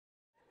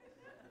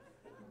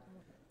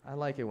I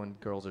like it when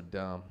girls are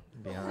dumb,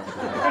 to be honest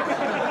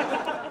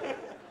with you.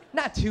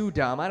 Not too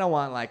dumb. I don't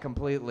want like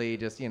completely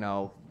just,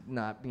 not,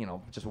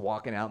 just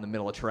walking out in the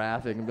middle of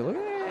traffic and be like,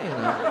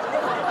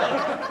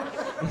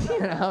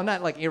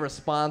 not like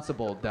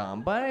irresponsible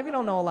dumb. But if you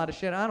don't know a lot of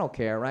shit, I don't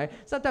care, right?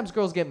 Sometimes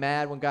girls get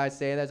mad when guys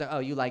say that. It's like, oh,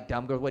 you like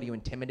dumb girls? What, are you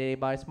intimidated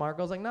by smart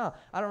girls? Like, no,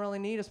 I don't really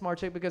need a smart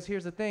chick because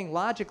here's the thing.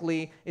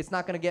 Logically, it's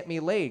not going to get me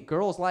laid.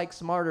 Girls like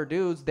smarter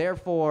dudes.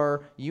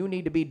 Therefore, you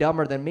need to be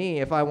dumber than me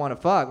if I want to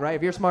fuck, right?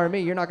 If you're smarter than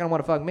me, you're not going to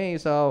want to fuck me,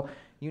 so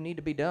you need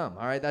to be dumb,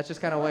 all right? That's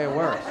just kind of the way it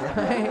works,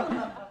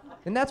 right?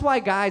 And that's why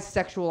guys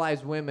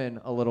sexualize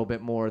women a little bit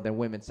more than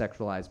women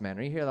sexualize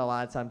men. You hear that a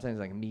lot of times,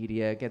 like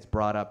media, it gets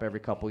brought up every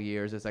couple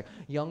years. It's like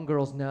young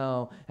girls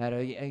know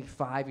at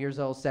 5 years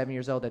old, 7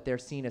 years old that they're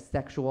seen as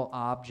sexual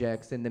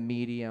objects in the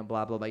media and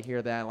blah, blah, blah. I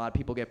hear that. A lot of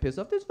people get pissed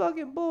off. This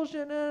fucking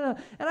bullshit. And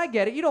I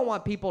get it. You don't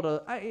want people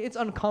to, it's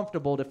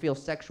uncomfortable to feel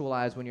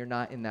sexualized when you're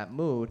not in that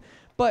mood.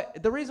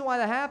 But the reason why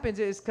that happens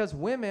is because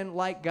women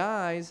like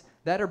guys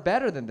that are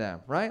better than them,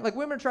 right? Like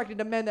women are attracted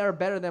to men that are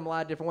better than them a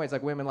lot of different ways.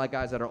 Like women like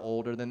guys that are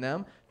older than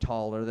them,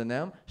 taller than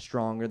them,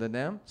 stronger than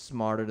them,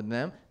 smarter than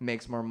them,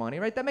 makes more money,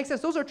 right? That makes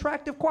sense. Those are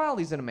attractive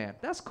qualities in a man.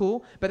 That's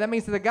cool. But that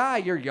means to the guy,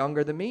 you're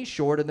younger than me,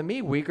 shorter than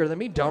me, weaker than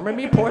me, dumber than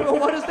me, poor.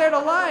 But what is there to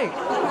like?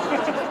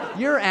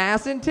 Your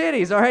ass and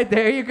titties. All right,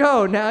 there you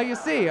go. Now you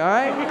see, all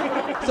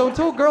right? So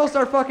until girls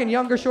start fucking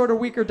younger, shorter,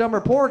 weaker,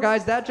 dumber, poor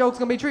guys, that joke's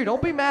gonna be true.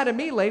 Don't be mad at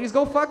me, ladies.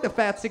 Go fuck the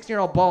fat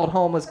 16-year-old bald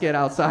homeless kid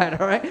outside,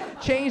 all right?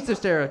 Change the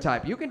stereotype.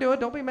 You can do it.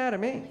 Don't be mad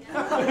at me.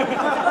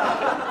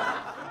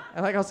 I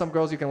like how some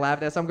girls you can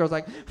laugh at. Some girls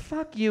like,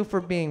 fuck you for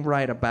being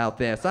right about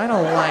this. I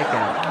don't like it.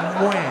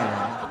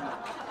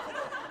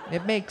 When?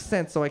 It makes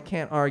sense, so I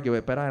can't argue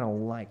it, but I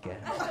don't like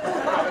it.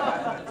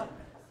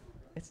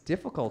 It's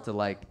difficult to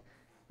like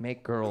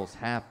make girls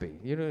happy.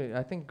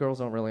 I think girls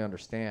don't really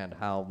understand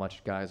how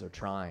much guys are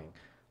trying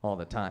all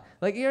the time.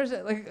 Like here's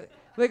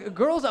like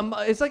girls,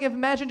 it's like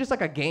imagine just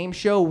like a game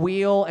show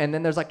wheel, and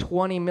then there's like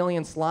 20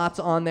 million slots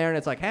on there, and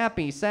it's like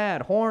happy,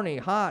 sad, horny,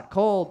 hot,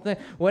 cold,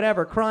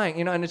 whatever,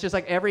 crying, and it's just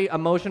like every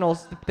emotional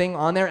thing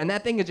on there, and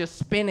that thing is just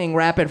spinning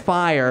rapid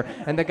fire,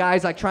 and the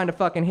guy's like trying to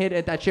fucking hit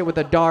at that shit with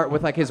a dart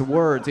with like his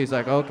words. He's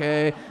like,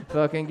 okay,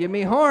 fucking give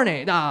me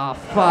horny. Oh,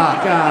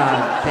 fuck,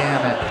 god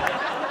damn it.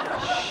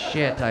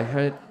 Shit, I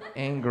heard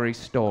angry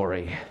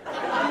story.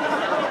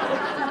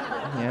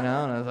 And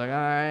I was like, all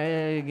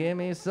right, give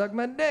me suck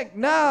my dick.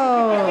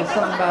 No,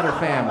 something about her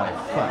family.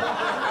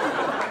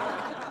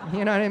 Fuck.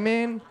 You know what I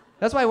mean?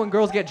 That's why when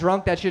girls get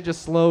drunk, that shit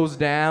just slows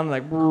down,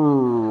 like,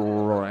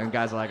 and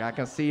guys are like, I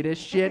can see this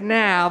shit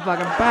now,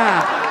 fucking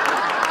pow.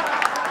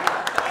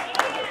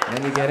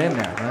 Then you get in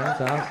there, man.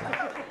 That's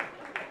awesome.